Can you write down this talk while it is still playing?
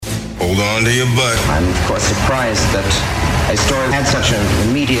going to your butt. I'm, of course, surprised that a story had such an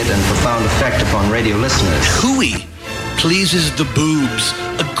immediate and profound effect upon radio listeners. Hooey pleases the boobs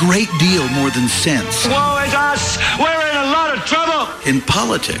a great deal more than sense. Woe is us! We're in a lot of trouble! In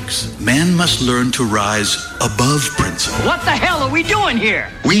politics, man must learn to rise above principle. What the hell are we doing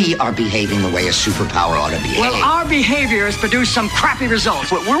here? We are behaving the way a superpower ought to behave. Well, our behavior has produced some crappy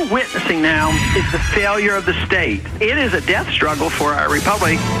results. What we're witnessing now is the failure of the state. It is a death struggle for our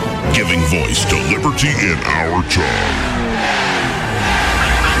republic. Giving voice to liberty in our time.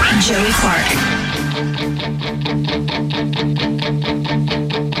 Joey Clark.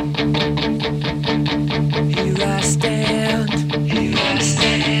 Here I stand,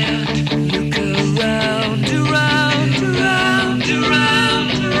 look around,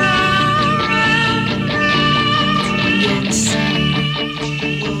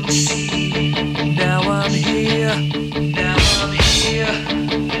 won't see, now I'm here,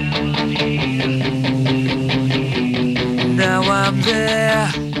 now I'm there.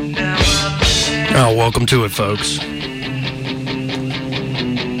 Oh, welcome to it, folks.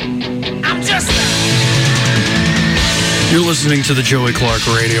 You're listening to the Joey Clark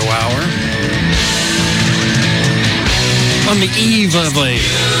Radio Hour. On the eve of a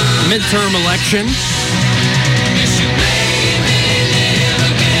midterm election.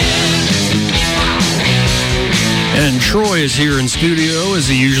 And Troy is here in studio, as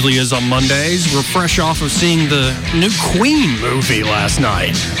he usually is on Mondays. We're fresh off of seeing the new Queen movie last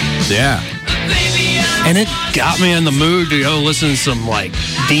night. Yeah. And it got me in the mood to go listen to some, like,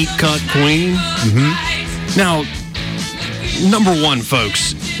 deep-cut Queen. Mm-hmm. Now, number one,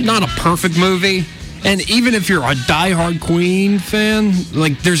 folks, not a perfect movie. And even if you're a diehard Queen fan,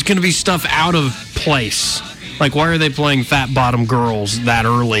 like, there's going to be stuff out of place. Like, why are they playing Fat Bottom Girls that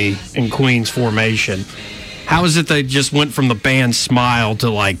early in Queen's formation? How is it they just went from the band Smile to,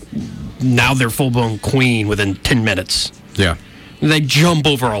 like, now they're full-blown Queen within 10 minutes? Yeah. They jump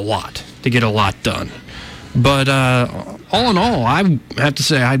over a lot to get a lot done. But all in all, I have to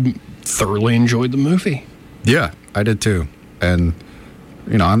say I thoroughly enjoyed the movie. Yeah, I did too. And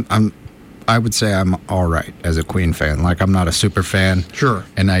you know, I would say I'm all right as a Queen fan. Like, I'm not a super fan. Sure.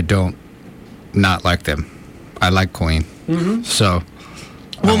 And I don't not like them. I like Queen. Mm-hmm. So.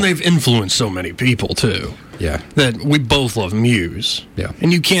 Well, they've influenced so many people too. Yeah. That we both love Muse. Yeah.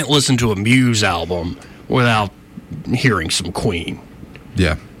 And you can't listen to a Muse album without hearing some Queen.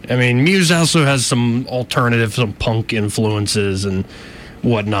 Yeah. I mean, Muse also has some alternative, some punk influences and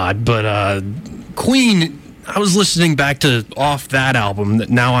whatnot. But Queen, I was listening back to off that album that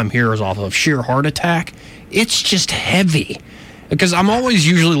Now I'm Here is off of Sheer Heart Attack. It's just heavy. Because I'm always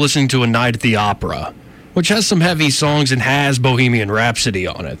usually listening to A Night at the Opera, which has some heavy songs and has Bohemian Rhapsody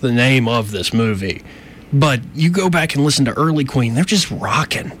on it, the name of this movie. But you go back and listen to early Queen, they're just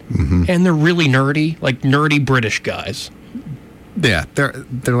rocking. Mm-hmm. And they're really nerdy, like nerdy British guys. Yeah, they're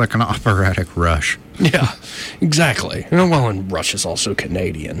like an operatic Rush. Yeah, exactly. Well, and Rush is also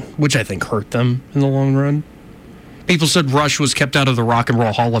Canadian, which I think hurt them in the long run. People said Rush was kept out of the Rock and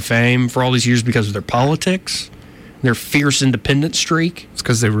Roll Hall of Fame for all these years because of their politics, their fierce independent streak. It's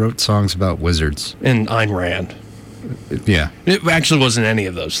because they wrote songs about wizards. And Ayn Rand. Yeah. It actually wasn't any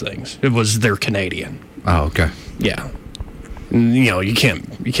of those things. It was they're Canadian. Oh, okay. Yeah. You know, you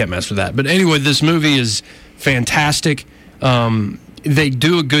can't mess with that. But anyway, this movie is fantastic. They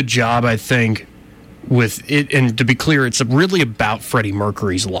do a good job, I think, with it. And to be clear, it's really about Freddie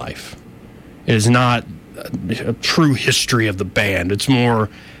Mercury's life. It is not a true history of the band. It's more,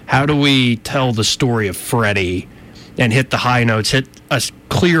 how do we tell the story of Freddie and hit the high notes, hit a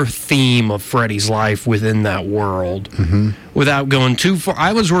clear theme of Freddie's life within that world without going too far.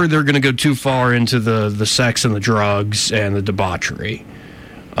 I was worried they were going to go too far into the sex and the drugs and the debauchery.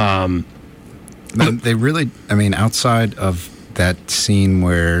 They really, I mean, outside of that scene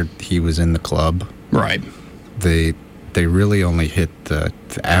where he was in the club, right? They really only hit the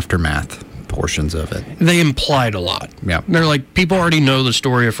aftermath portions of it. They implied a lot. Yeah. They're like, people already know the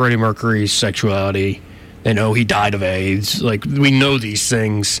story of Freddie Mercury's sexuality. They know he died of AIDS. Like, we know these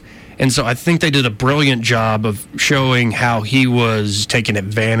things. And so I think they did a brilliant job of showing how he was taken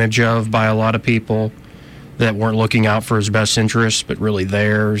advantage of by a lot of people that weren't looking out for his best interests, but really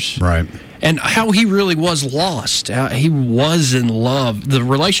theirs. Right. And how he really was lost. He was in love. The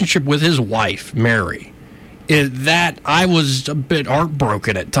relationship with his wife, Mary, that I was a bit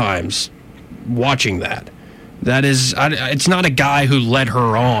heartbroken at times watching that. That is, it's not a guy who led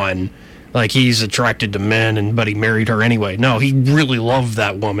her on, like he's attracted to men, but he married her anyway. No, he really loved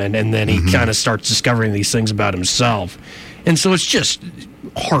that woman, and then he kind of starts discovering these things about himself. And so it's just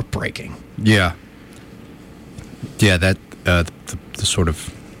heartbreaking. Yeah. Yeah, that the sort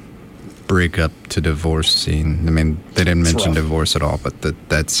of breakup to divorce scene. I mean, they didn't mention rough. divorce at all, but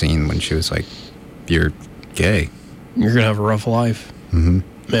that scene when she was like, "You're gay." You're gonna have a rough life. Mm-hmm.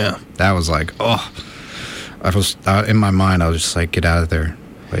 Yeah. That was like, in my mind, I was just like, "Get out of there,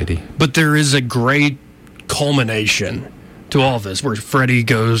 lady." But there is a great culmination to all this, where Freddie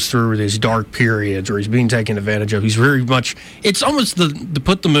goes through these dark periods where he's being taken advantage of. He's very much, it's almost to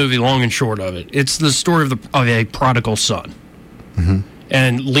put the movie long and short of it, it's the story of a prodigal son. Mm-hmm.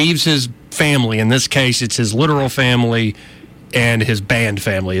 And leaves his family. In this case, it's his literal family and his band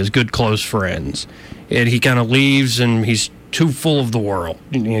family, his good close friends. And he kind of leaves, and he's too full of the world.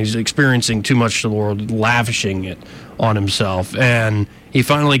 He's experiencing too much of the world, lavishing it on himself. And he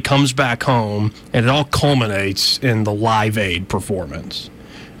finally comes back home, and it all culminates in the Live Aid performance.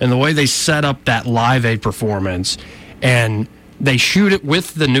 And the way they set up that Live Aid performance, and they shoot it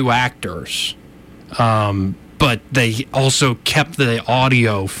with the new actors, but they also kept the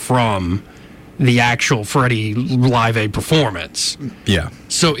audio from the actual Freddie Live Aid performance. Yeah.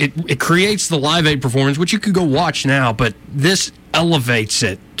 So it creates the Live Aid performance, which you could go watch now, but this elevates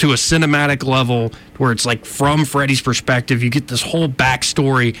it to a cinematic level where it's like from Freddie's perspective. You get this whole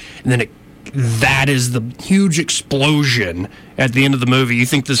backstory, and then that is the huge explosion at the end of the movie. You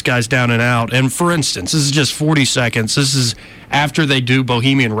think this guy's down and out. And for instance, this is just 40 seconds. This is after they do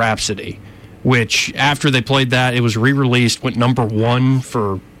Bohemian Rhapsody, which after they played that, it was re-released, went #1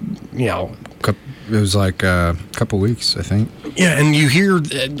 for, It was like a couple weeks, I think. Yeah, and you hear,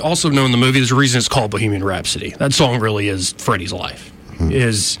 also know in the movie, there's a reason it's called Bohemian Rhapsody. That song really is Freddie's life,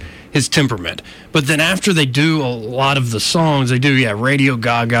 is his temperament. But then after they do a lot of the songs, they do, Radio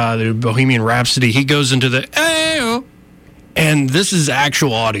Gaga, they do Bohemian Rhapsody, he goes into the, Ayo. And this is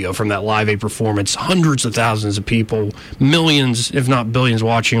actual audio from that Live Aid performance. Hundreds of thousands of people, millions, if not billions,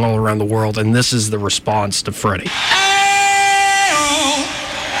 watching all around the world. And this is the response to Freddie.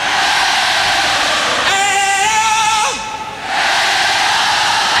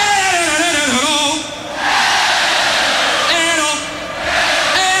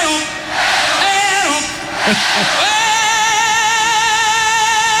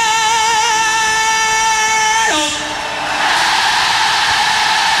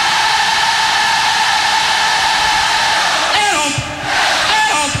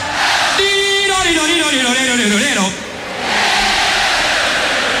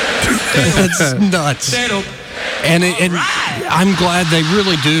 That's nuts. And I'm glad they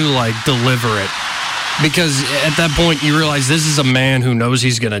really do deliver it, because at that point you realize this is a man who knows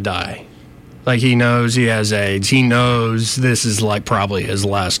he's going to die. He knows he has AIDS. He knows this is probably his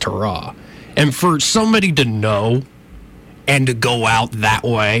last hurrah. And for somebody to know and to go out that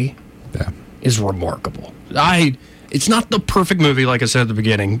way is remarkable. It's not the perfect movie, like I said at the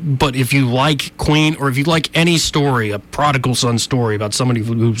beginning, but if you like Queen, or if you like any story, a prodigal son story about somebody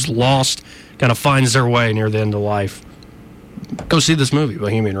who's lost, kind of finds their way near the end of life, go see this movie,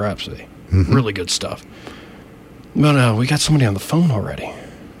 Bohemian Rhapsody. Mm-hmm. Really good stuff. But we got somebody on the phone already.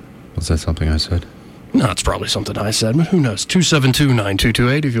 Was that something I said? No, it's probably something I said, but who knows?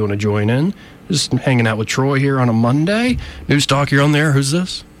 272-9228 if you want to join in. Just hanging out with Troy here on a Monday. News Talk, you're on there. Who's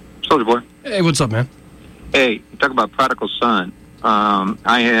this? Soldier Boy. Hey, what's up, man? Hey, you talk about prodigal son.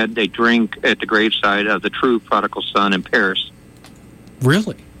 I had a drink at the graveside of the true prodigal son in Paris.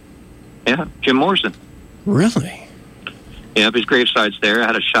 Really? Yeah, Jim Morrison. Really? Yeah, his graveside's there. I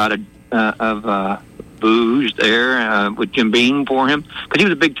had a shot of booze there with Jim Beam for him, because he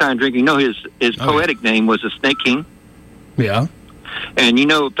was a big-time drinker. His poetic name was the Snake King. Yeah. And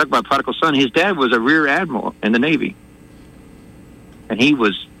talk about prodigal son, his dad was a rear admiral in the Navy. And he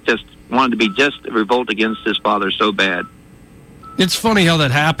was wanted to be just revolt against his father so bad. It's funny how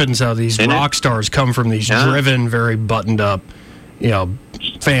that happens, how these rock stars come from these driven, very buttoned-up,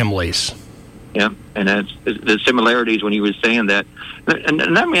 families. Yeah, and that's the similarities when he was saying that. And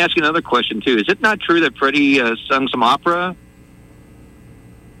let me ask you another question, too. Is it not true that Freddie sung some opera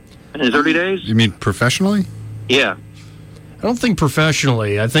in his early days? You mean professionally? Yeah. I don't think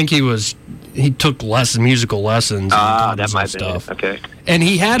professionally. I think he took musical lessons. That might be it. Okay. And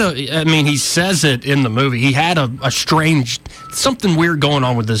he had he says it in the movie, he had a strange, something weird going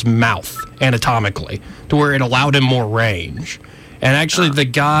on with his mouth anatomically, to where it allowed him more range. And actually the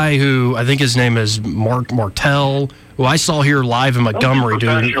guy who, I think his name is Mark Martell, who I saw here live in Montgomery,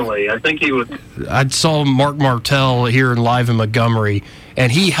 I think he was. I saw Mark Martell here live in Montgomery,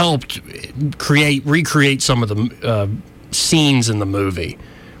 and he helped recreate some of the scenes in the movie.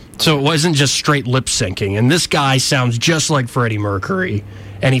 So it wasn't just straight lip syncing. And this guy sounds just like Freddie Mercury.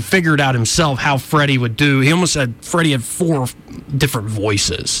 And he figured out himself how Freddie would do. He almost had, Freddie had 4 different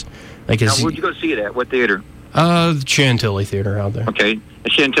voices. Now, where'd you go see it at? What theater? The Chantilly Theater out there. Okay.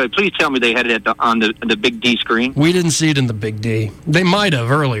 Please tell me they had it on the big D screen. We didn't see it in the big D. They might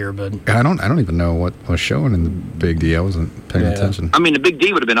have earlier, but I don't even know what was showing in the big D. I wasn't paying attention. I mean, the big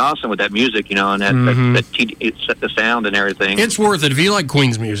D would have been awesome with that music, and the sound and everything. It's worth it. If you like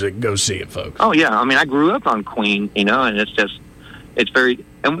Queen's music, go see it, folks. Oh yeah, I mean, I grew up on Queen, and it's very.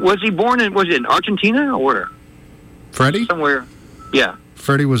 And was he born was it in Argentina or where? Freddie? Somewhere. Yeah.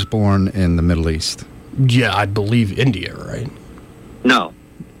 Freddie was born in the Middle East. Yeah, I believe India, right? No.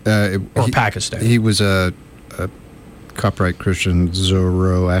 Or Pakistan. He was a upright Christian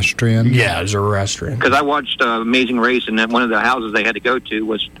Zoroastrian. Yeah, Zoroastrian. Because I watched Amazing Race, and then one of the houses they had to go to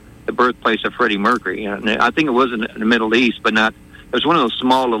was the birthplace of Freddie Mercury. And I think it was in the Middle East, but not. It was one of those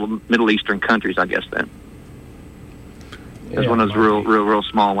small little Middle Eastern countries, I guess. Then it was one of those real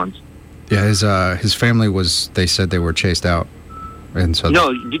small ones. Yeah, his family was. They said they were chased out. And so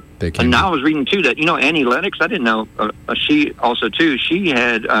they came. And now I was reading too that Annie Lennox. I didn't know she also too. She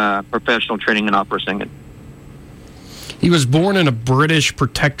had professional training in opera singing. He was born in a British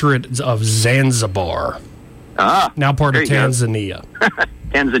protectorate of Zanzibar. Now part of Tanzania.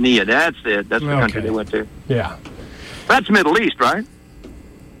 Tanzania, that's it. That's the country they went to. Yeah, that's Middle East, right?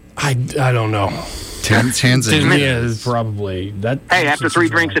 I don't know. Tanzania is probably that. Hey, after 3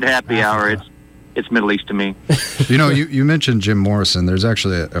 drinks at happy hour, it's Middle East to me. You mentioned Jim Morrison. There's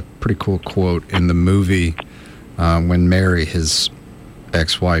actually a pretty cool quote in the movie when Mary, his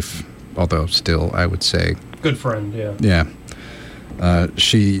ex-wife, although still, I would say, good friend, yeah. Yeah.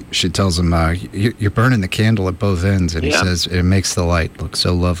 She tells him, "You're burning the candle at both ends," and he says, "It makes the light look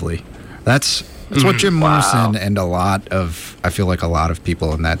so lovely." That's what Jim Morrison and I feel like a lot of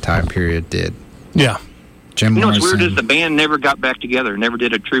people in that time period did. Yeah. Jim Morrison. What's weird is the band never got back together, never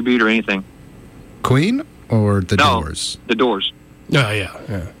did a tribute or anything. Queen or the Doors? The Doors. Oh,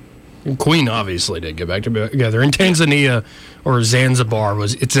 yeah. Queen obviously did get back together. In Tanzania or Zanzibar,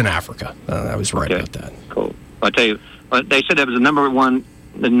 it's in Africa. I was right about that. Cool. I tell you, they said that was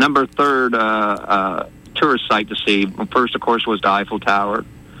the number 3rd tourist site to see. First, of course, was the Eiffel Tower.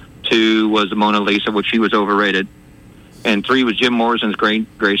 2 was the Mona Lisa, which she was overrated. And 3 was Jim Morrison's grave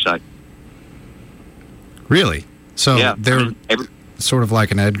site. Really? So they're sort of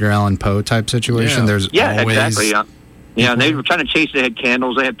like an Edgar Allan Poe type situation. There's always... exactly. Yeah, and they were trying to chase. They had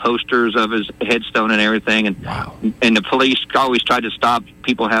candles. They had posters of his headstone and everything. And and the police always tried to stop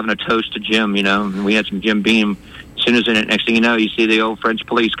people having a toast to Jim. And we had some Jim Beam. As soon as next thing you know, you see the old French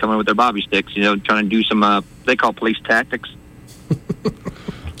police coming with their bobby sticks. Trying to do some they call police tactics.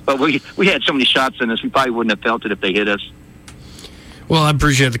 But we had so many shots in us, we probably wouldn't have felt it if they hit us. Well, I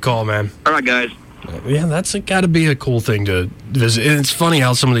appreciate the call, man. All right, guys. Yeah, that's got to be a cool thing to visit. And it's funny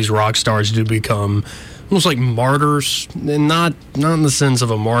how some of these rock stars do become almost like martyrs, and not in the sense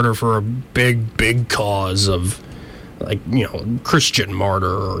of a martyr for a big cause of, like, Christian martyr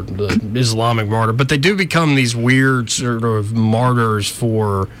or the Islamic martyr, but they do become these weird sort of martyrs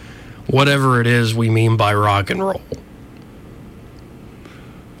for whatever it is we mean by rock and roll.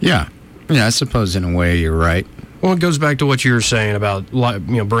 Yeah, I suppose in a way you're right. Well, it goes back to what you were saying about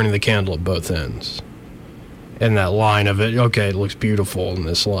burning the candle at both ends, and that line of it. Okay, it looks beautiful in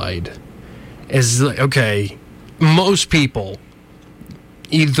this light. Is okay. Most people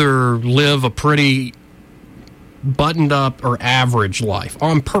either live a pretty buttoned up or average life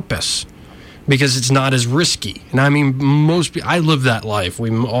on purpose because it's not as risky. And I mean, I live that life. We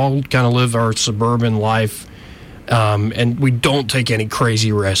all kind of live our suburban life. And we don't take any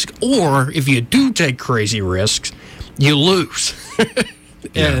crazy risk. Or if you do take crazy risks, you lose.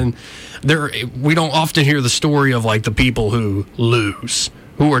 And we don't often hear the story of like the people who lose,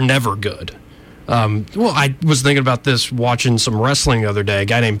 who are never good. Well, I was thinking about this watching some wrestling the other day. A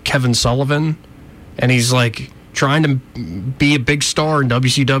guy named Kevin Sullivan, and he's like trying to be a big star in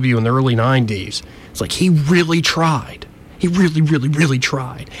WCW in the early 90s. It's like he really tried. He really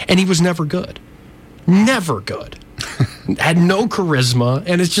tried. And he was never good. Never good. Had no charisma,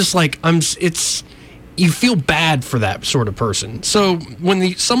 and it's just like you feel bad for that sort of person. So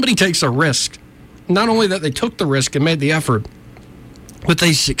when somebody takes a risk, not only that they took the risk and made the effort, but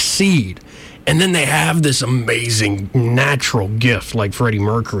they succeed, and then they have this amazing natural gift like Freddie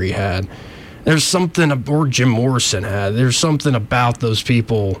Mercury had. There's something, or Jim Morrison had. There's something about those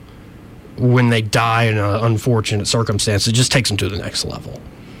people when they die in an unfortunate circumstance. It just takes them to the next level.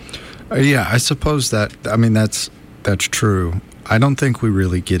 Yeah, I suppose that's true. I don't think we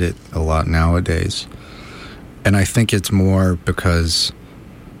really get it a lot nowadays. And I think it's more because,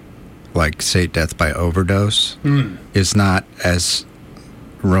 like, say, death by overdose is not as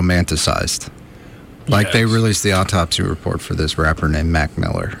romanticized. Like, they released the autopsy report for this rapper named Mac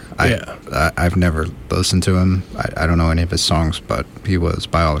Miller. I've never listened to him. I don't know any of his songs, but he was,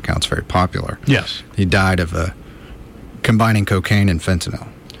 by all accounts, very popular. Yes. He died of combining cocaine and fentanyl.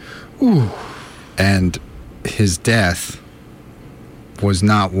 Ooh. And his death was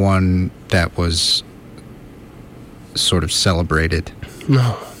not one that was sort of celebrated.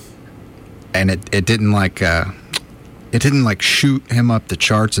 No. And it didn't shoot him up the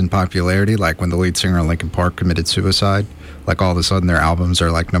charts in popularity, like when the lead singer of Linkin Park committed suicide. Like, all of a sudden their albums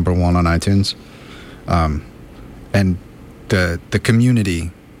are like #1 on iTunes. And the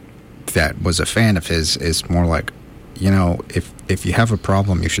community that was a fan of his is more like, if you have a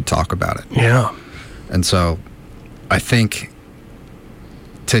problem, you should talk about it. Yeah. And so I think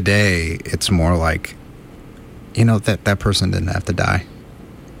today it's more like, that person didn't have to die.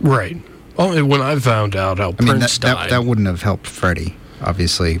 Right. Oh, when I found out how Prince died, that wouldn't have helped Freddie.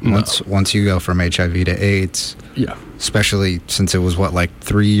 Obviously, once you go from HIV to AIDS, especially since it was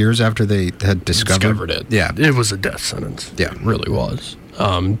 3 years after they had discovered it. Yeah, it was a death sentence. Yeah, it really was.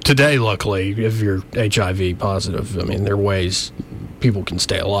 Today, luckily, if you're HIV positive, there are ways people can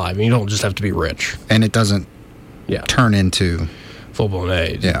stay alive. You don't just have to be rich, and it doesn't turn into full-blown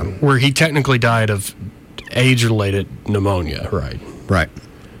AIDS. Yeah, where he technically died of AIDS-related pneumonia. Right.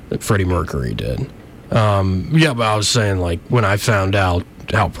 That Freddie Mercury did. But I was saying, when I found out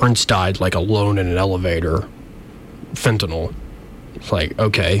how Prince died, alone in an elevator, fentanyl, it's like,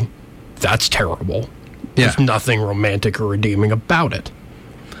 okay, that's terrible. There's nothing romantic or redeeming about it.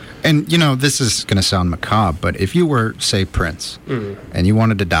 And, this is going to sound macabre, but if you were, say, Prince, and you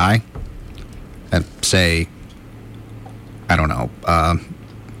wanted to die, and say, I don't know,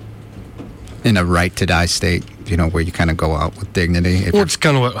 in a right-to-die state, where you kind of go out with dignity. Well, it's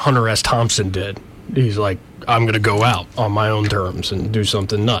kind of what Hunter S. Thompson did. He's like, I'm going to go out on my own terms and do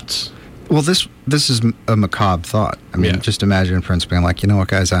something nuts. Well, this is a macabre thought. Just imagine Prince being like, you know what,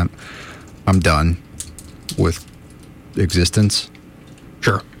 guys, I'm done with existence.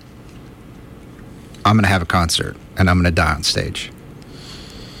 Sure. I'm going to have a concert, and I'm going to die on stage.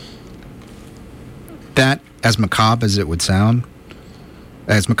 That, as macabre as it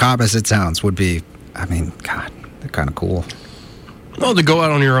sounds, would be, God, they're kind of cool. Well, to go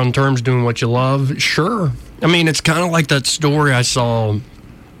out on your own terms doing what you love, sure. It's kind of like that story I saw,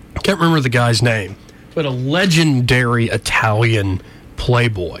 I can't remember the guy's name, but a legendary Italian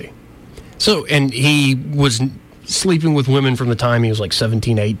playboy. So, and he was sleeping with women from the time he was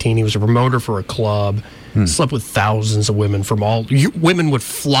 17, 18. He was a promoter for a club, slept with thousands of women from women would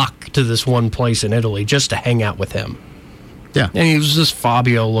flock to this one place in Italy just to hang out with him. Yeah. And he was this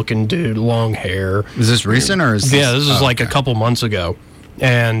Fabio-looking dude, long hair. Is this recent or is this... Yeah, this is a couple months ago.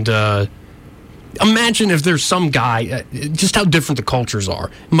 And imagine if there's some guy, just how different the cultures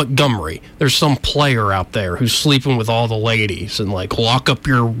are. Montgomery, there's some player out there who's sleeping with all the ladies and lock up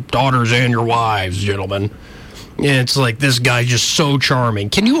your daughters and your wives, gentlemen. And it's this guy just so charming.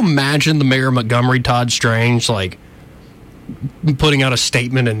 Can you imagine the mayor of Montgomery, Todd Strange, putting out a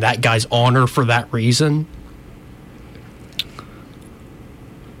statement in that guy's honor for that reason?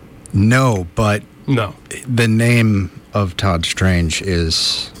 No, but no. The name of Todd Strange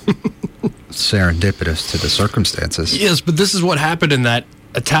is serendipitous to the circumstances. Yes, but this is what happened in that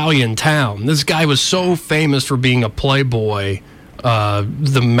Italian town. This guy was so famous for being a playboy,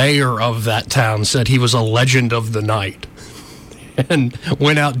 the mayor of that town said he was a legend of the night and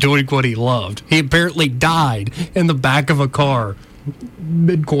went out doing what he loved. He apparently died in the back of a car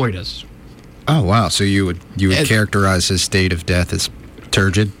mid-coitus. Oh, wow. So you would characterize his state of death as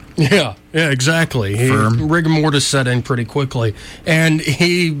turgid? Yeah, exactly. Rigor mortis set in pretty quickly, and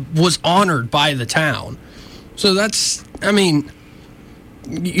he was honored by the town. So that's, you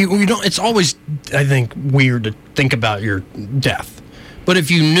don't. It's always, I think, weird to think about your death, but if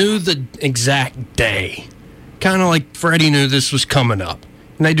you knew the exact day, kind of like Freddie knew this was coming up,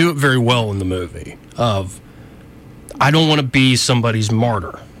 and they do it very well in the movie. I don't want to be somebody's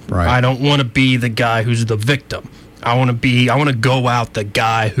martyr. Right. I don't want to be the guy who's the victim. I want to go out the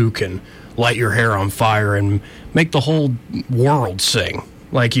guy who can light your hair on fire and make the whole world sing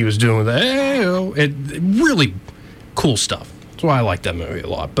like he was doing with it. Really cool stuff. That's why I like that movie a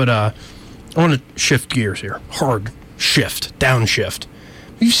lot. But I want to shift gears here. Hard shift, downshift.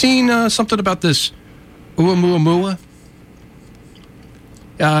 Have you seen something about this Oumuamua?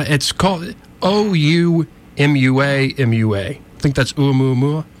 It's called Oumua. I think that's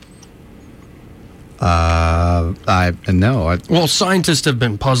Oumuamua. Well, scientists have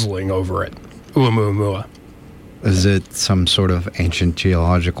been puzzling over it. Oumuamua. Is it some sort of ancient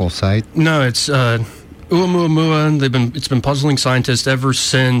geological site? No, it's Oumuamua, it's been puzzling scientists ever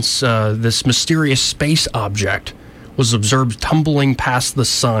since this mysterious space object was observed tumbling past the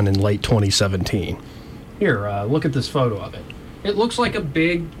sun in late 2017. Here, look at this photo of it. It looks like a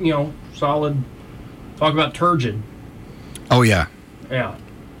big, solid, talk about turgid. Oh, yeah. Yeah.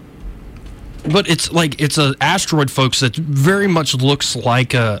 But it's an asteroid, folks, that very much looks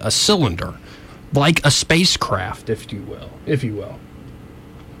like a cylinder, like a spacecraft, if you will.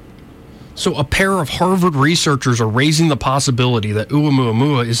 So a pair of Harvard researchers are raising the possibility that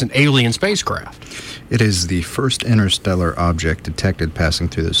Oumuamua is an alien spacecraft. It is the first interstellar object detected passing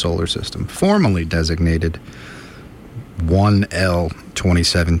through the solar system, formally designated 1L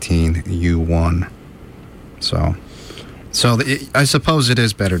 2017 U1. So I suppose it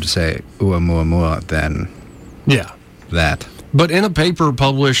is better to say Oumuamua than that. But in a paper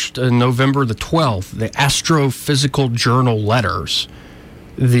published November the 12th, the Astrophysical Journal Letters,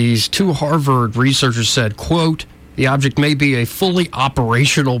 these two Harvard researchers said, quote, the object may be a fully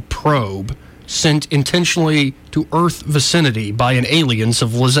operational probe sent intentionally to Earth vicinity by an alien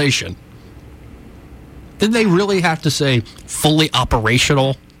civilization. Did they really have to say fully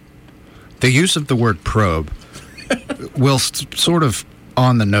operational? The use of the word probe, whilst sort of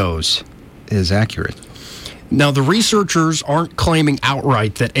on the nose, is accurate. Now, the researchers aren't claiming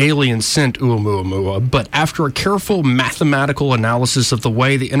outright that aliens sent Oumuamua, but after a careful mathematical analysis of the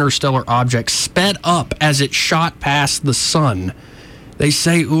way the interstellar object sped up as it shot past the sun, they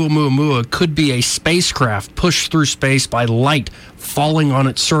say Oumuamua could be a spacecraft pushed through space by light falling on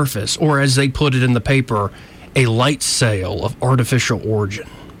its surface, or as they put it in the paper, a light sail of artificial origin.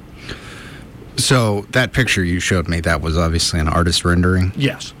 So that picture you showed me, that was obviously an artist rendering?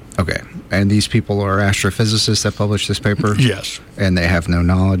 Yes. Okay. And these people are astrophysicists that published this paper? Yes. And they have no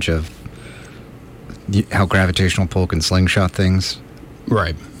knowledge of how gravitational pull can slingshot things?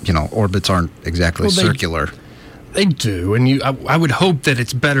 Right. Orbits aren't exactly circular. They do, and I would hope that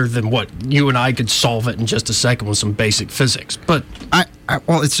it's better than what you and I could solve it in just a second with some basic physics. But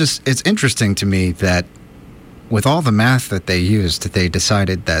it's interesting to me that with all the math that they used, they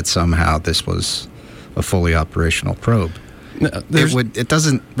decided that somehow this was a fully operational probe. It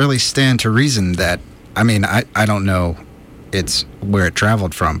doesn't really stand to reason that, I don't know it's where it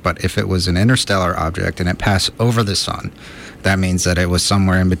traveled from, but if it was an interstellar object and it passed over the sun, that means that it was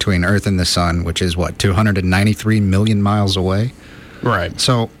somewhere in between Earth and the sun, which is 293 million miles away? Right.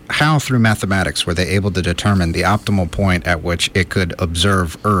 So how, through mathematics, were they able to determine the optimal point at which it could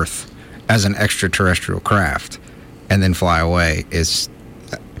observe Earth as an extraterrestrial craft and then fly away is...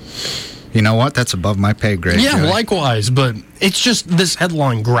 You know what? That's above my pay grade. Yeah, Joey. Likewise, but it's just this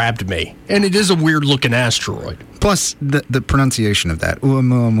headline grabbed me, and it is a weird-looking asteroid. Plus, the pronunciation of that,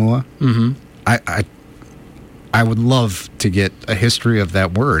 Oumuamua. Mm-hmm. I would love to get a history of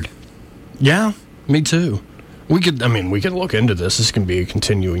that word. Yeah, me too. We could look into this. This can be a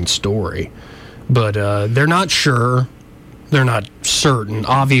continuing story, but they're not sure. They're not certain.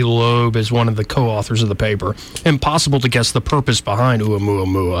 Avi Loeb is one of the co-authors of the paper. Impossible to guess the purpose behind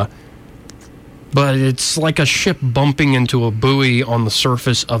Oumuamua. But it's like a ship bumping into a buoy on the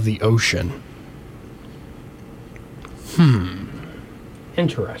surface of the ocean.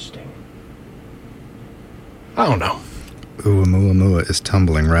 Interesting. I don't know. Oumuamua is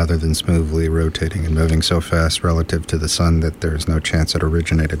tumbling rather than smoothly rotating and moving so fast relative to the sun that there is no chance it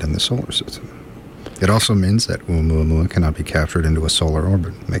originated in the solar system. It also means that Oumuamua cannot be captured into a solar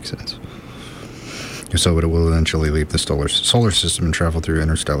orbit. Makes sense. So it will eventually leave the solar system and travel through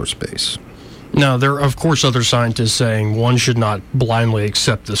interstellar space. Now, there are, of course, other scientists saying one should not blindly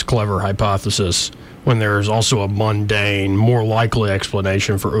accept this clever hypothesis when there is also a mundane, more likely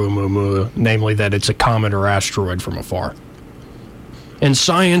explanation for Oumuamua, namely that it's a comet or asteroid from afar. In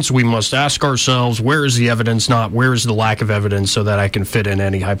science, we must ask ourselves, where is the evidence, not where is the lack of evidence, so that I can fit in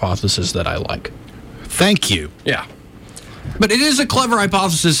any hypothesis that I like. Thank you. Yeah. But it is a clever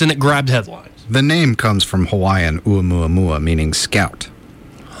hypothesis, and it grabbed headlines. The name comes from Hawaiian Oumuamua, meaning scout.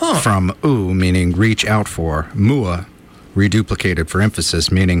 From U, meaning reach out for, Mua, reduplicated for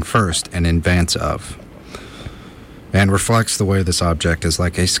emphasis, meaning first and in advance of. And reflects the way this object is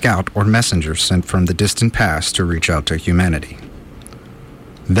like a scout or messenger sent from the distant past to reach out to humanity.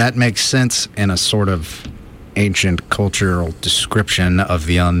 That makes sense in a sort of ancient cultural description of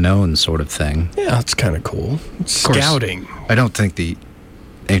the unknown sort of thing. Yeah, that's kind of cool. Scouting. I don't think the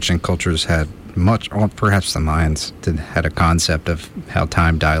ancient cultures had much, or perhaps the Mayans had a concept of how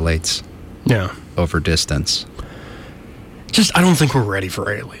time dilates over distance. I don't think we're ready for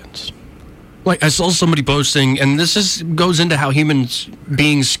aliens. Like, I saw somebody posting, and this goes into how humans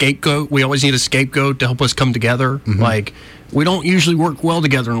being scapegoat, we always need a scapegoat to help us come together. Mm-hmm. Like, We don't usually work well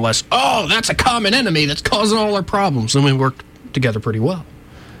together unless, that's a common enemy that's causing all our problems. And we work together pretty well.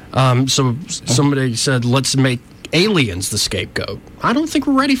 So somebody said, let's make aliens the scapegoat. I don't think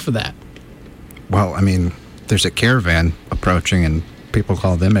we're ready for that. Well, I mean, there's a caravan approaching and people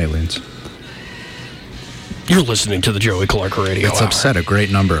call them aliens. You're listening to the Joey Clark Radio It's Hour. upset a great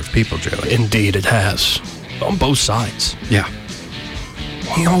number of people, Joey. Indeed it has. On both sides. Yeah.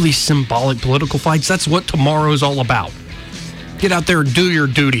 All these symbolic political fights, that's what tomorrow's all about. Get out there and do your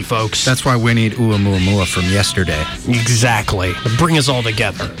duty, folks. That's why we need Uamuamua from yesterday. Exactly. To bring us all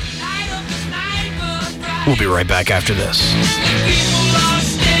together. We'll be right back after this.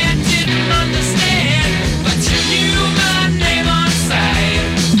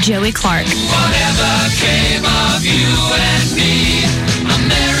 Joey Clark. Whatever came of you and me,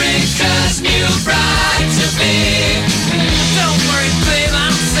 America's new bride to be. Don't worry, babe,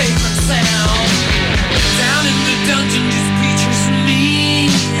 I'm safe and sound. Down in the dungeon, just creatures and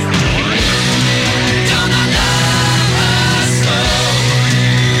me. Don't I love her so?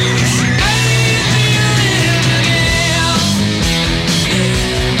 She made me live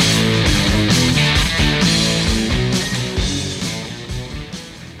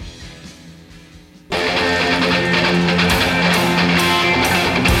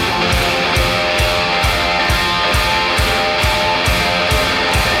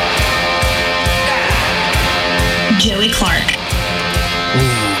Joey Clark.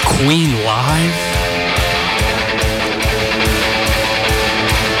 Ooh, Queen Live.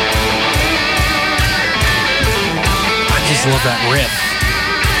 I just love that riff.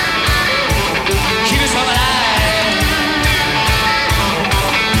 Keep us from an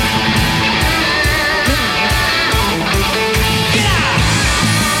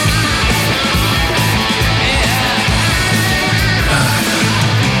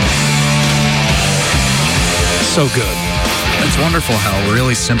So good. It's wonderful how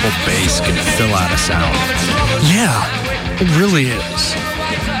really simple bass can fill out a sound. Yeah, it really is.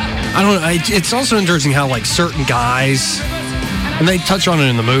 It's also interesting how, like, certain guys, and they touch on it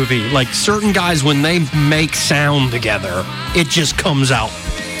in the movie, like, certain guys, when they make sound together, it just comes out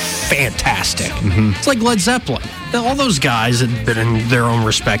fantastic. Mm-hmm. It's like Led Zeppelin. All those guys had been in their own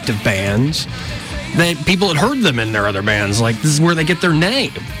respective bands. People had heard them in their other bands. Like, this is where they get their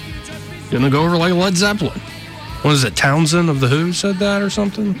name. Gonna go over like Led Zeppelin. What is it, Townsend of The Who said that or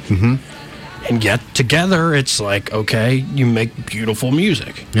something? Mm-hmm. And yet together, it's like, okay, you make beautiful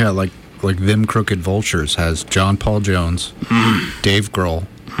music. Yeah, like Them Crooked Vultures has John Paul Jones, Dave Grohl,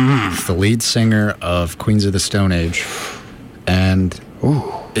 the lead singer of Queens of the Stone Age, and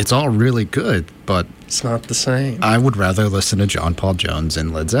it's all really good, but it's not the same. I would rather listen to John Paul Jones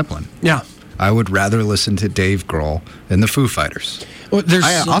and Led Zeppelin. Yeah. I would rather listen to Dave Grohl and the Foo Fighters. Well,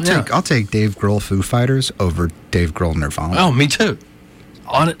 I'll take Dave Grohl Foo Fighters over Dave Grohl Nirvana. Oh, me too.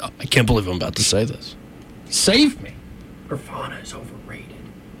 I can't believe I'm about to say this. Save me. Nirvana is overrated.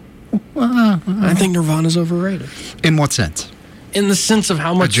 I think Nirvana's overrated. In what sense? In the sense of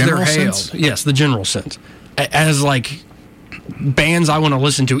how much they're hailed. Sense? Yes, the general sense. As like bands I want to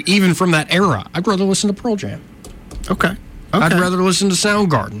listen to, even from that era, I'd rather listen to Pearl Jam. Okay. I'd rather listen to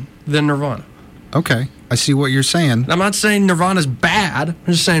Soundgarden than Nirvana. Okay, I see what you're saying. I'm not saying Nirvana's bad. I'm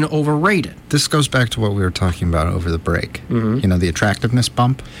just saying overrated. This goes back to what we were talking about over the break. Mm-hmm. You know, the attractiveness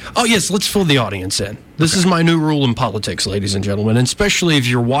bump? Oh, yes, let's fill the audience in. This is my new rule in politics, ladies and gentlemen, and especially if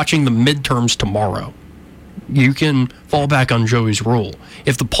you're watching the midterms tomorrow. You can fall back on Joey's rule.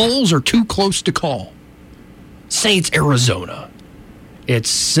 If the polls are too close to call, say it's Arizona. It's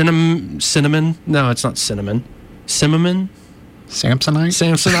cinnamon. No, it's not cinnamon. Cinnamon? Samsonite,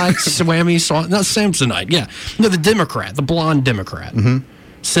 Swammy, not Samsonite, yeah. No, the Democrat, the blonde Democrat. Mm-hmm.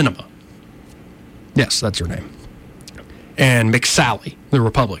 Cinema. Yes, that's her name. And McSally, the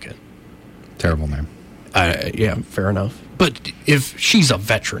Republican. Terrible name. Yeah, fair enough. But if she's a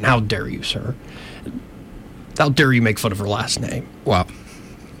veteran, how dare you, sir? How dare you make fun of her last name? Well,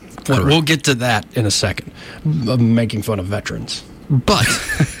 we'll get to that in a second, making fun of veterans. But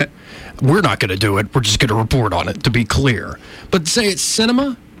we're not going to do it. We're just going to report on it, to be clear. But say it's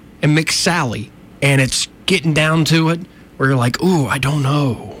Cinema and McSally, and it's getting down to it where you're like, ooh, I don't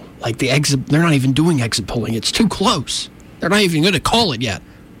know. Like the exit, they're not even doing exit polling. It's too close. They're not even going to call it yet.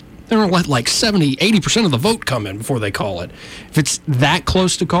 They're going to let like 70, 80% of the vote come in before they call it. If it's that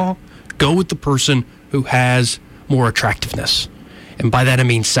close to call, go with the person who has more attractiveness. And by that I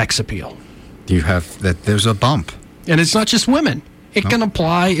mean sex appeal. You have that. There's a bump. And it's not just women. It can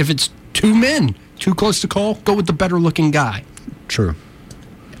apply if it's two men. Too close to call, go with the better looking guy. True.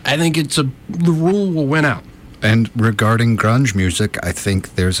 I think the rule will win out. And regarding grunge music, I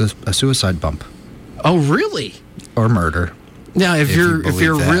think there's a suicide bump. Oh, really? Or murder. Yeah, if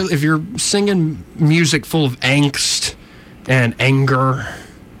you're singing music full of angst and anger,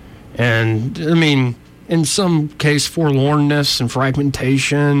 and I mean, in some case, forlornness and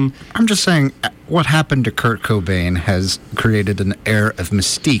fragmentation. I'm just saying, what happened to Kurt Cobain has created an air of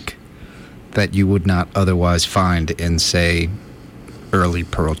mystique that you would not otherwise find in, say, early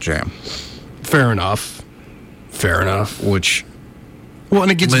Pearl Jam. Fair enough. Which, well,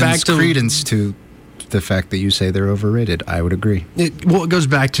 and it gets back to credence to the fact that you say they're overrated. I would agree. It goes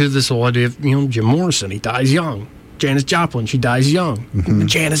back to this whole idea of, Jim Morrison, he dies young. Janis Joplin, she dies young. Mm-hmm.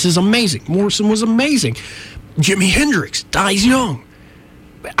 Janis is amazing. Morrison was amazing. Jimi Hendrix dies young.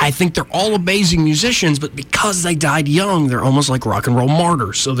 I think they're all amazing musicians, but because they died young, they're almost like rock and roll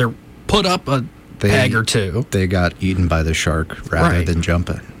martyrs. So they're put up a peg or two. They got eaten by the shark rather than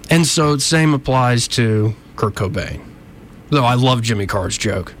jumping. And so the same applies to Kurt Cobain. Though I love Jimmy Carr's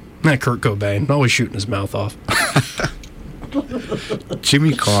joke. Not Kurt Cobain, always shooting his mouth off.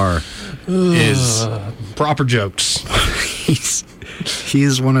 Jimmy Carr is proper jokes. He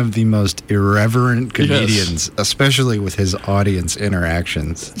is one of the most irreverent comedians, especially with his audience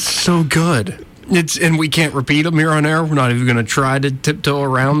interactions. So good. And we can't repeat them here on air. We're not even going to try to tiptoe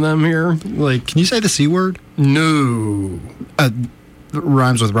around them here. Like, can you say the C word? No.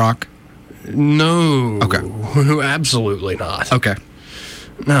 Rhymes with rock? No. Okay. Absolutely not. Okay.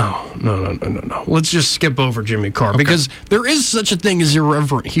 No. Let's just skip over Jimmy Carr because there is such a thing as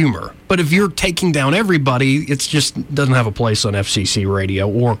irreverent humor. But if you're taking down everybody, it just doesn't have a place on FCC radio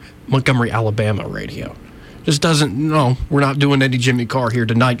or Montgomery, Alabama radio. Just doesn't. No, we're not doing any Jimmy Carr here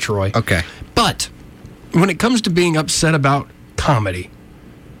tonight, Troy. Okay. But when it comes to being upset about comedy,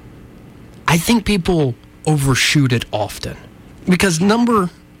 I think people overshoot it often. Because number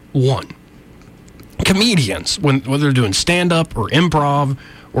one, comedians, whether they're doing stand-up or improv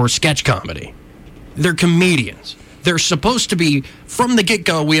or sketch comedy, they're comedians. They're supposed to be, from the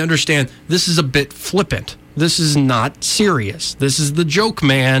get-go, we understand this is a bit flippant. This is not serious. This is the joke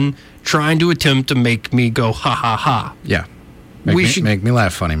man trying to attempt to make me go ha ha ha. Yeah. Make me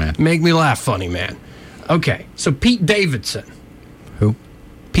laugh, funny man. Make me laugh, funny man. Okay, so Pete Davidson. Who?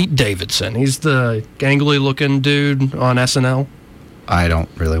 Pete Davidson. He's the gangly-looking dude on SNL. I don't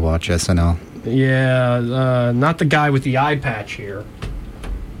really watch SNL. Yeah, not the guy with the eye patch here,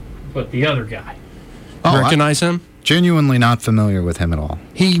 but the other guy. Recognize him? Genuinely not familiar with him at all.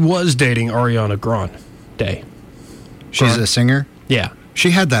 He was dating Ariana Grande. She's a singer? Yeah.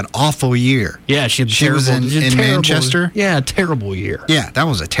 She had that awful year. Yeah, she was in Manchester? Yeah, a terrible year. Yeah, that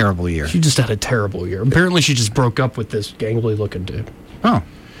was a terrible year. She just had a terrible year. Apparently, she just broke up with this gangly-looking dude. Oh.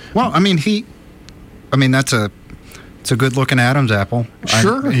 Well, that's it's a good-looking Adam's apple.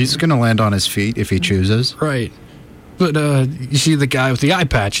 Sure. He's going to land on his feet if he chooses. Right. But you see the guy with the eye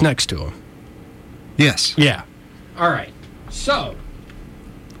patch next to him? Yes. Yeah. All right. So,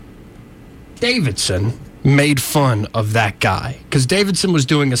 Davidson made fun of that guy because Davidson was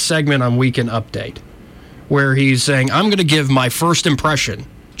doing a segment on Weekend Update where he's saying, I'm going to give my first impression,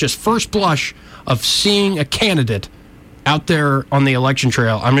 just first blush of seeing a candidate out there on the election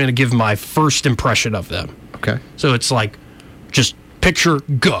trail. I'm going to give my first impression of them. Okay. So it's like, just picture,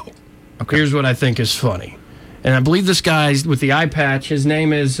 go. Okay. Here's what I think is funny. And I believe this guy with the eye patch, his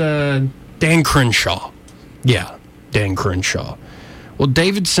name is Dan Crenshaw. Yeah, Dan Crenshaw. Well,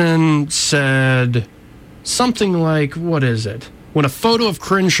 Davidson said something like, what is it? When a photo of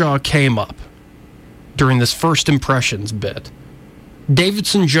Crenshaw came up during this first impressions bit,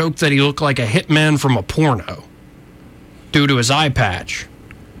 Davidson joked that he looked like a hitman from a porno due to his eye patch.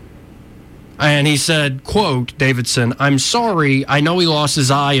 And he said, quote, Davidson, I'm sorry, I know he lost his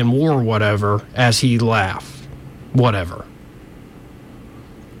eye in war or whatever, as he laughed. Whatever.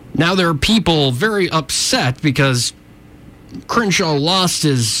 Now there are people very upset because Crenshaw lost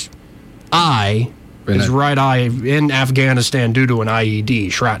his eye, his right eye, in Afghanistan due to an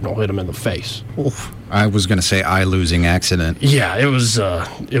IED. Shrapnel hit him in the face. Oof. I was going to say eye-losing accident. Yeah, it was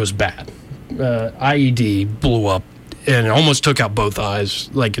bad. IED blew up and it almost took out both eyes.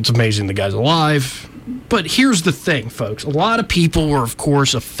 Like, it's amazing the guy's alive. But here's the thing, folks. A lot of people were, of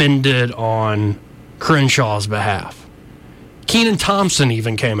course, offended on Crenshaw's behalf. Kenan Thompson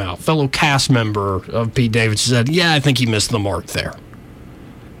even came out, fellow cast member of Pete Davidson, said, yeah, I think he missed the mark there.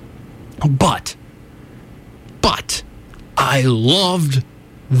 But I loved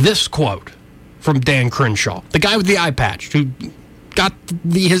this quote from Dan Crenshaw, the guy with the eye patch who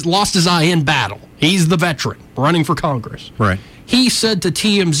lost his eye in battle. He's the veteran running for Congress. Right. He said to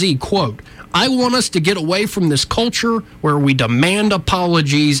TMZ, quote, I want us to get away from this culture where we demand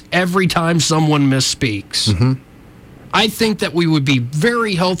apologies every time someone misspeaks. Mm-hmm. I think that we would be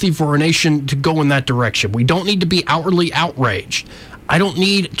very healthy for our nation to go in that direction. We don't need to be outwardly outraged. I don't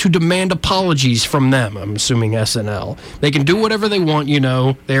need to demand apologies from them. I'm assuming SNL. They can do whatever they want, you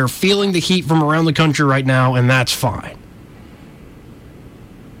know. They're feeling the heat from around the country right now, and that's fine.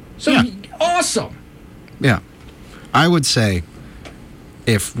 So, awesome. Yeah. I would say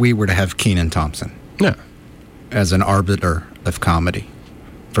if we were to have Kenan Thompson as an arbiter of comedy,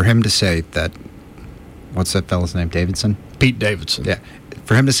 for him to say that, what's that fella's name, Davidson? Pete Davidson. Yeah.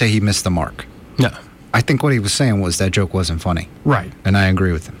 For him to say he missed the mark. No. I think what he was saying was that joke wasn't funny. Right. And I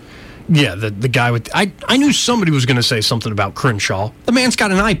agree with him. Yeah, the guy with... I knew somebody was going to say something about Crenshaw. The man's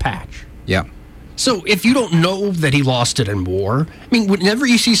got an eye patch. Yeah. So if you don't know that he lost it in war, I mean, whenever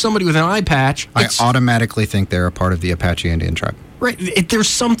you see somebody with an eye patch... I automatically think they're a part of the Apache Indian tribe. Right. There's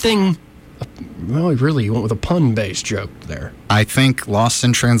something... Well, really, you went with a pun-based joke there. I think Lost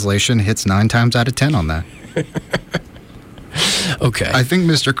in Translation hits 9 times out of 10 on that. Okay. I think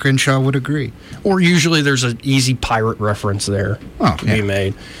Mr. Crenshaw would agree. Or usually there's an easy pirate reference there to be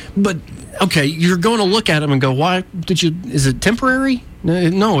made. But, okay, you're going to look at him and go, why did you... Is it temporary?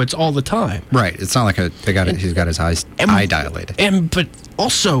 No, it's all the time. Right. It's not like he's got his eye dilated. But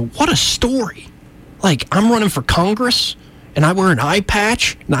also, what a story. Like, I'm running for Congress, and I wear an eye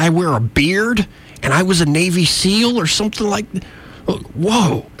patch, and I wear a beard, and I was a Navy SEAL or something like that.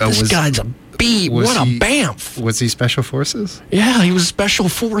 Whoa, this guy's a beat. What a bamf. Was he Special Forces? Yeah, he was Special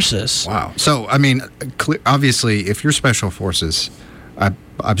Forces. Wow. So, I mean, obviously, if you're Special Forces, I'm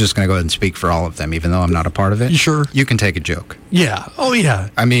just going to go ahead and speak for all of them, even though I'm not a part of it. Sure. You can take a joke. Yeah. Oh, yeah.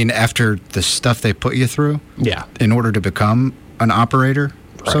 I mean, after the stuff they put you through, in order to become an operator,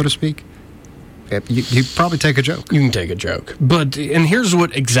 so to speak, you probably take a joke. You can take a joke. But, and here's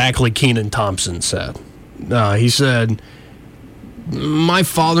what exactly Kenan Thompson said. He said... My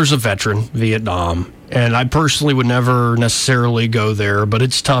father's a veteran, Vietnam, and I personally would never necessarily go there, but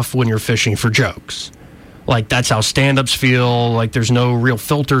it's tough when you're fishing for jokes. Like, that's how stand-ups feel. Like, there's no real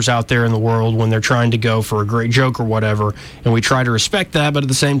filters out there in the world when they're trying to go for a great joke or whatever, and we try to respect that, but at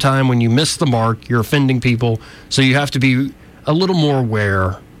the same time, when you miss the mark, you're offending people, so you have to be a little more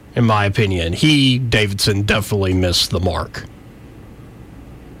aware, in my opinion. Davidson, definitely missed the mark.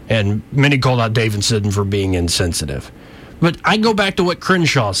 And many called out Davidson for being insensitive. But I go back to what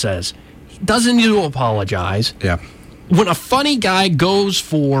Crenshaw says. He doesn't need to apologize. Yeah. When a funny guy goes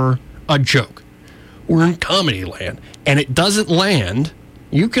for a joke, we're in comedy land, and it doesn't land,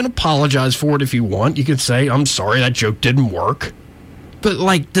 you can apologize for it if you want. You can say, I'm sorry, that joke didn't work. But,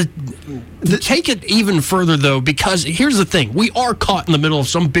 like, take it even further, though, because here's the thing. We are caught in the middle of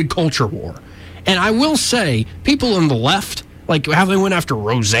some big culture war. And I will say, people on the left, like how they went after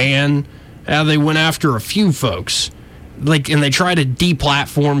Roseanne, how they went after a few folks... Like, and they try to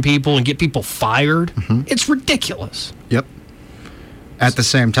deplatform people and get people fired. Mm-hmm. It's ridiculous. Yep. At the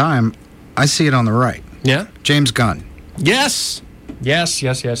same time, I see it on the right. Yeah? James Gunn. Yes. Yes.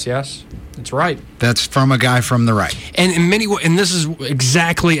 That's right. That's from a guy from the right. And in many ways, and this is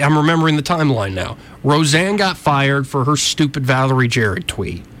exactly, I'm remembering the timeline now. Roseanne got fired for her stupid Valerie Jarrett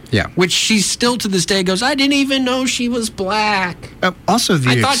tweet. Yeah. Which she still to this day goes, I didn't even know she was black. Also,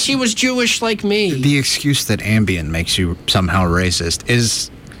 I thought she was Jewish like me. The excuse that Ambien makes you somehow racist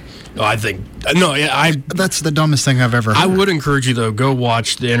is... that's the dumbest thing I've ever heard. I would encourage you, though, go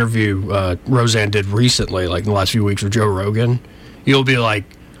watch the interview Roseanne did recently, like in the last few weeks with Joe Rogan. You'll be like,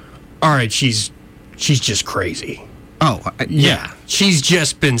 all right, she's just crazy. Oh, yeah. She's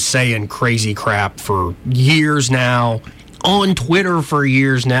just been saying crazy crap for years now. On Twitter for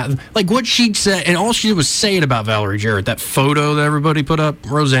years now. Like what she'd said, and all she did was say it about Valerie Jarrett. That photo that everybody put up,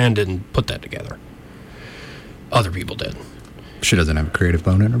 Roseanne didn't put that together. Other people did. She doesn't have a creative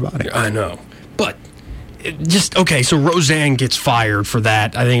bone in her body. I know. But, so Roseanne gets fired for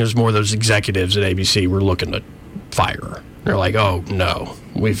that. I think it was more those executives at ABC were looking to fire her. They're like, oh, no,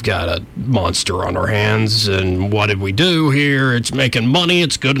 we've got a monster on our hands, and what did we do here? It's making money,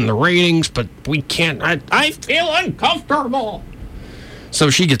 it's good in the ratings, but we can't, I feel uncomfortable. So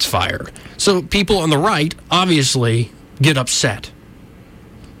she gets fired. So people on the right obviously get upset.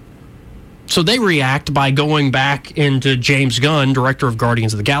 So they react by going back into James Gunn, director of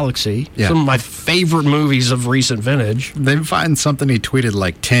Guardians of the Galaxy, some of my favorite movies of recent vintage. They find something he tweeted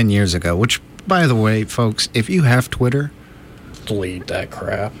like 10 years ago, which, by the way, folks, if you have Twitter... Delete that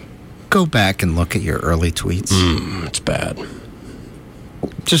crap. Go back and look at your early tweets. It's bad.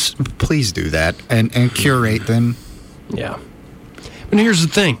 Just please do that and curate them. Yeah. And here's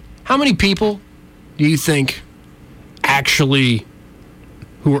the thing. How many people do you think actually,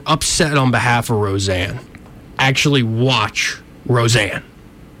 who are upset on behalf of Roseanne, actually watch Roseanne?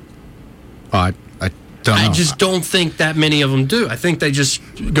 I I just don't think that many of them do. I think they just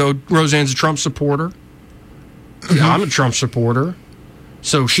go, Roseanne's a Trump supporter. I'm a Trump supporter.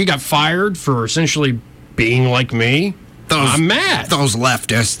 So she got fired for essentially being like me. I'm mad. Those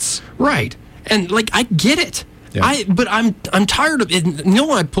leftists. Right. And, like, I get it. Yeah. But I'm tired of it.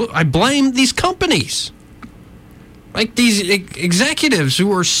 I blame these companies. Like these executives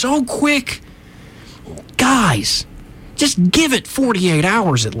who are so quick. Guys, just give it 48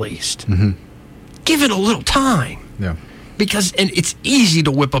 hours at least. Mm-hmm. Give it a little time. Yeah. Because it's easy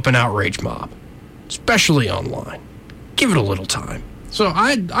to whip up an outrage mob, especially online. Give it a little time. So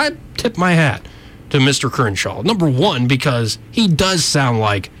I tip my hat to Mr. Crenshaw. Number one, because he does sound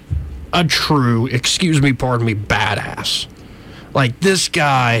like a true, pardon me, badass. Like, this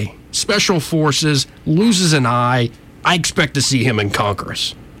guy, Special Forces, loses an eye. I expect to see him in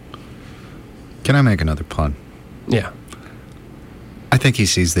Congress. Can I make another pun? Yeah. I think he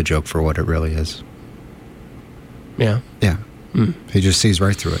sees the joke for what it really is. Yeah? Yeah. He just sees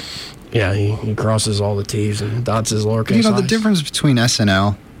right through it. Yeah, he crosses all the T's and dots his lowercase i's. The difference between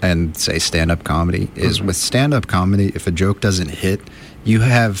SNL and, say, stand-up comedy is with stand-up comedy, if a joke doesn't hit, you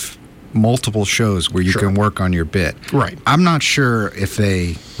have multiple shows where you can work on your bit. Right. I'm not sure if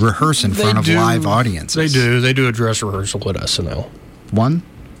they rehearse in front of live audiences. They do. They do a dress rehearsal at SNL. One,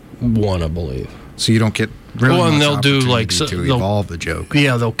 I believe. So you don't get really much and they'll do to evolve the joke.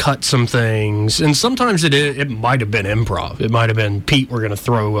 Yeah, they'll cut some things, and sometimes it might have been improv. It might have been, Pete, we're going to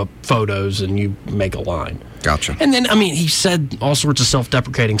throw up photos and you make a line. Gotcha. And then, he said all sorts of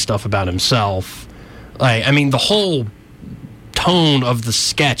self-deprecating stuff about himself. The whole tone of the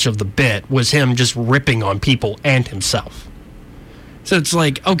sketch of the bit was him just ripping on people and himself. So it's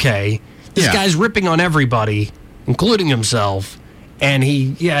like, okay, this guy's ripping on everybody, including himself, and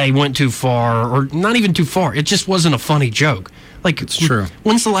he went too far, or not even too far. It just wasn't a funny joke. Like, it's true.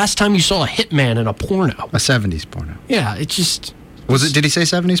 When's the last time you saw a hitman in a porno? A 70s porno. Yeah, it just... Did he say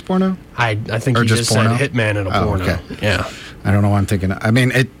 70s porno? I think he just said hitman in a porno. Okay. Yeah. I don't know why I'm thinking.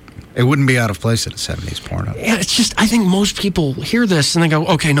 It wouldn't be out of place at a 70s porno. Yeah, it's just, I think most people hear this and they go,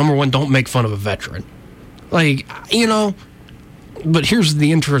 okay, number one, don't make fun of a veteran. Like, but here's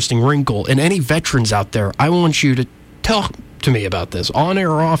the interesting wrinkle. And any veterans out there, I want you to talk to me about this, on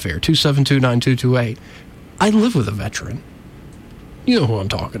air or off air, 272-9228. I live with a veteran. You know who I'm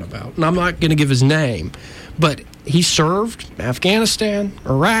talking about. And I'm not going to give his name. But he served in Afghanistan,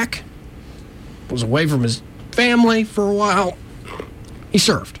 Iraq, was away from his family for a while. He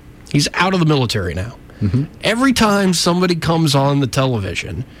served. He's out of the military now. Mm-hmm. Every time somebody comes on the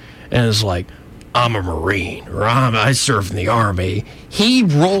television and is like, I'm a Marine, or I served in the Army, he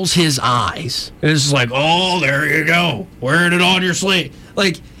rolls his eyes. And it's like, oh, there you go. Wearing it on your sleeve.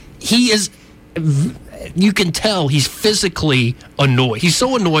 Like, he is... You can tell he's physically annoyed. He's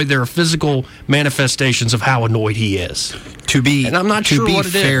so annoyed there are physical manifestations of how annoyed he is. And I'm not sure what it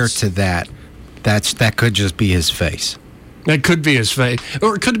is. To be fair to that could just be his face. That could be his face.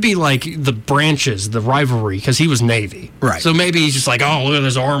 Or it could be like the branches, the rivalry, because he was Navy. Right. So maybe he's just like, oh, look at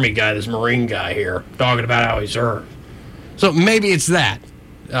this Army guy, this Marine guy here, talking about how he served. So maybe it's that.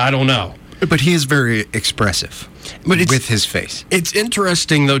 I don't know. But he is very expressive with his face. It's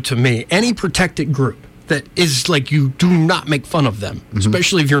interesting, though, to me, any protected group that is like, you do not make fun of them,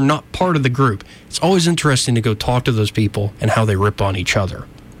 especially if you're not part of the group. It's always interesting to go talk to those people and how they rip on each other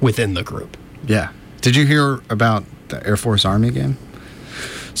within the group. Yeah. Did you hear about the Air Force Army game?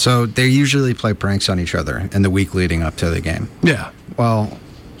 So they usually play pranks on each other in the week leading up to the game. Yeah. Well,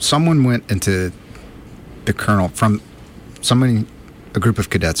 someone went into the colonel a group of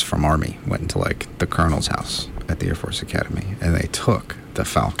cadets from Army went into like the colonel's house at the Air Force Academy, and they took the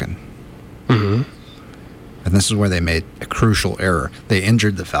Falcon. Mm-hmm. And this is where they made a crucial error. They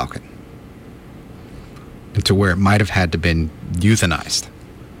injured the Falcon to where it might have had to been euthanized.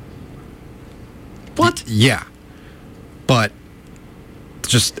 What? Yeah. But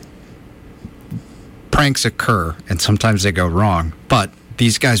just pranks occur, and sometimes they go wrong. But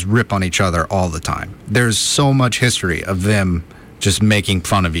these guys rip on each other all the time. There's so much history of them just making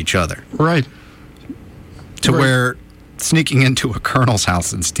fun of each other. Right. To where sneaking into a colonel's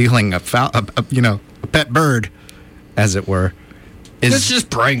house and stealing a pet bird, as it were, it's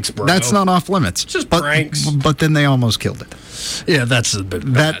just pranks, bro. That's not off limits. It's just pranks. But then they almost killed it. Yeah, that's a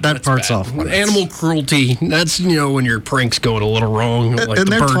bit bad. That part's bad. off limits. Animal cruelty, that's, when your prank's going a little wrong, like the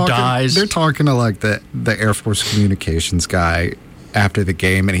bird dies. They're talking to like the Air Force communications guy after the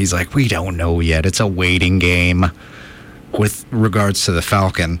game, and he's like, we don't know yet. It's a waiting game with regards to the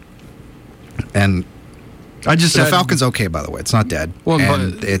Falcon. And the Falcon's okay, by the way. It's not dead. Well,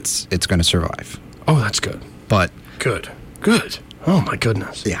 and it's going to survive. Oh, that's good. But Good. Oh, my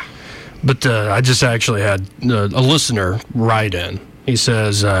goodness. Yeah. But I just actually had a listener write in. He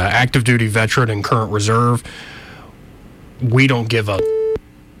says, active duty veteran and current reserve, we don't give up. I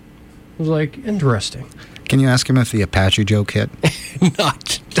was like, interesting. Can you ask him if the Apache joke hit?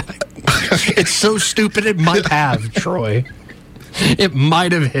 Not. It's so stupid it might have, Troy. It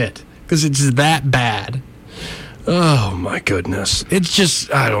might have hit because it's that bad. Oh my goodness! It's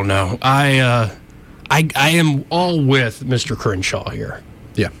just I don't know. I am all with Mr. Crenshaw here.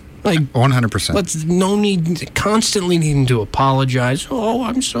 Yeah, like 100%. Let's no need constantly needing to apologize. Oh,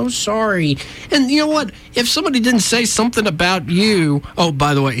 I'm so sorry. And you know what? If somebody didn't say something about you, oh,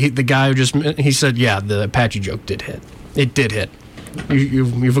 by the way, the guy who he said, yeah, the Apache joke did hit. It did hit.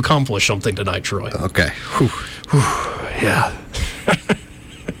 You've accomplished something tonight, Troy. Okay. Whew. Yeah.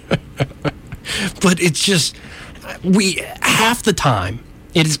 But it's just half the time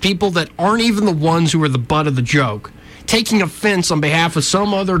it is people that aren't even the ones who are the butt of the joke taking offense on behalf of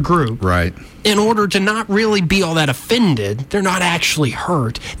some other group. Right. In order to not really be all that offended. They're not actually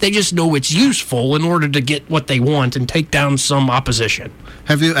hurt. They just know it's useful in order to get what they want and take down some opposition.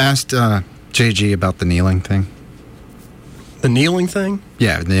 Have you asked JG about the kneeling thing? The kneeling thing?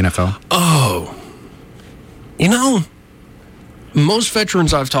 Yeah, the NFL. Oh. You know, most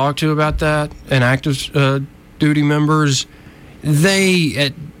veterans I've talked to about that and active duty members,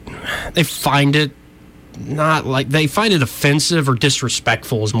 they find it not like they find it offensive or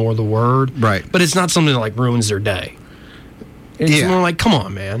disrespectful is more the word. Right. But it's not something that like ruins their day. It's more like, come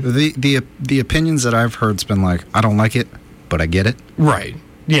on, man. The opinions that I've heard's been like, I don't like it, but I get it. Right.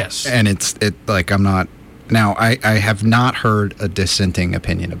 Yes. And it's like I'm not. Now, I have not heard a dissenting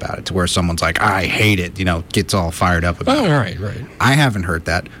opinion about it to where someone's like, I hate it, gets all fired up about it. Right. I haven't heard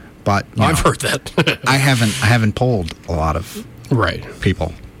that, but I've heard that. I haven't polled a lot of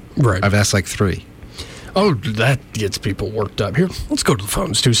people. Right. I've asked like 3. Oh, that gets people worked up. Here, let's go to the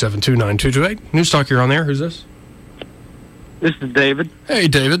phones, 272-9228. News Talk, you're on there. Who's this? This is David. Hey,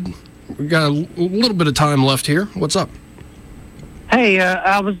 David. We got a little bit of time left here. What's up? Hey,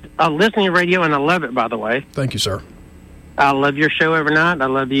 I was listening to radio, and I love it, by the way. Thank you, sir. I love your show every night. I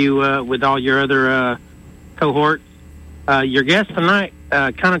love you with all your other cohorts. Your guest tonight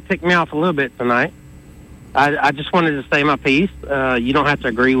kind of ticked me off a little bit tonight. I just wanted to say my piece. You don't have to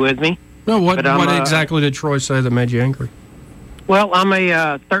agree with me. No, what exactly did Troy say that made you angry? Well, I'm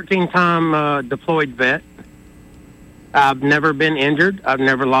a 13-time deployed vet. I've never been injured. I've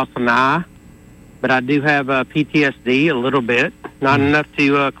never lost an eye. But I do have PTSD a little bit, not enough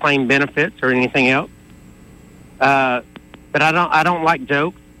to claim benefits or anything else. But I don't like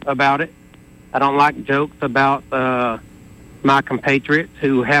jokes about it. I don't like jokes about my compatriots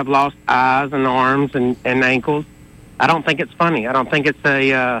who have lost eyes and arms and ankles. I don't think it's funny. I don't think it's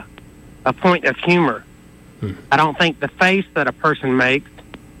a point of humor. I don't think the face that a person makes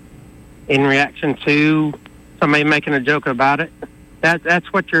in reaction to somebody making a joke about it,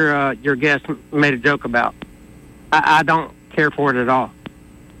 that's what your guest made a joke about. I don't care for it at all.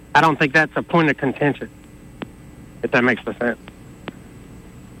 I don't think that's a point of contention, if that makes sense.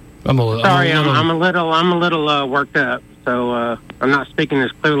 I'm a little worked up, so I'm not speaking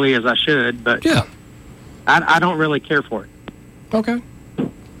as clearly as I should. But yeah, I don't really care for it. Okay.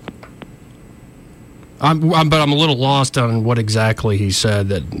 But I'm a little lost on what exactly he said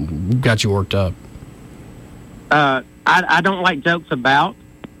that got you worked up. I don't like jokes about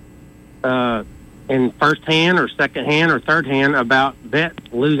in first hand or second hand or third hand about vets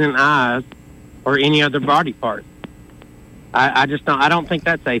losing eyes or any other body part. I just don't. I don't think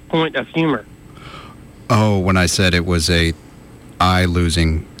that's a point of humor. Oh, when I said it was a eye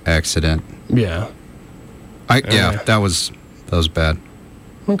losing accident. Yeah. That was bad.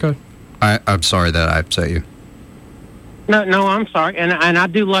 Okay. I'm sorry that I upset you. No, I'm sorry, and I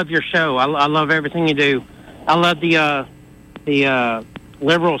do love your show. I love everything you do. I love the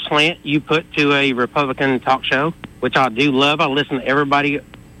liberal slant you put to a Republican talk show, which I do love. I listen to everybody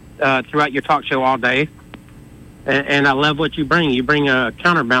throughout your talk show all day, and I love what you bring. You bring a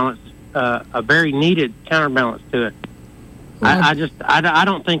counterbalance, a very needed counterbalance to it. Well, I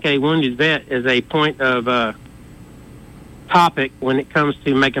don't think a wounded vet is a point of topic when it comes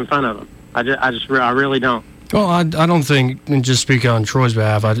to making fun of them. I really don't. Well, I don't think, and just speak on Troy's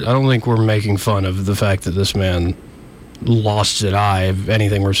behalf, I don't think we're making fun of the fact that this man lost an eye. If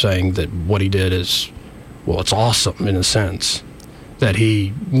anything, we're saying that what he did is, well, it's awesome in a sense that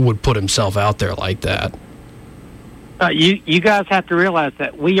he would put himself out there like that. You guys have to realize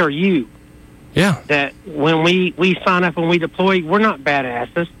that we are you. Yeah. That when we sign up and we deploy, we're not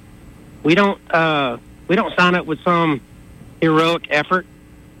badasses. We don't sign up with some heroic effort.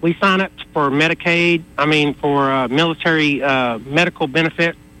 We sign up for Medicaid. For military medical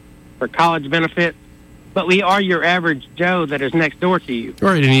benefit for college benefits, but we are your average Joe that is next door to you.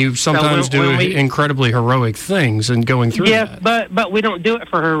 Right, and you sometimes when do incredibly heroic things and going through that. But we don't do it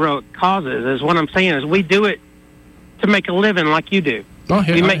for heroic causes, is what I'm saying, is we do it to make a living like you do. Oh,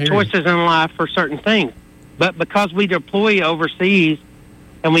 yeah, we make choices in life for certain things. But because we deploy overseas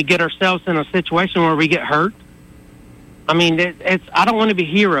and we get ourselves in a situation where we get hurt, I mean, it's I don't want to be a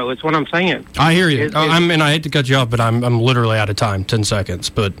hero, is what I'm saying. I hear you. I hate to cut you off, but I'm literally out of time, 10 seconds.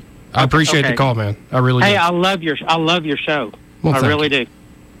 But I appreciate the call, man. I really do. Hey, I love your show. Well, I really do.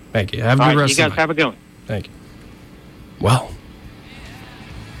 Thank you. Have a good rest of the night. You guys have a good one. Thank you. Well,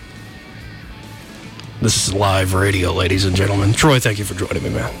 this is live radio, ladies and gentlemen. Troy, thank you for joining me,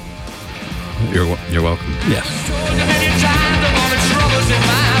 man. You're welcome. Yes.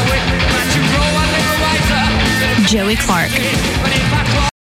 Joey Clark.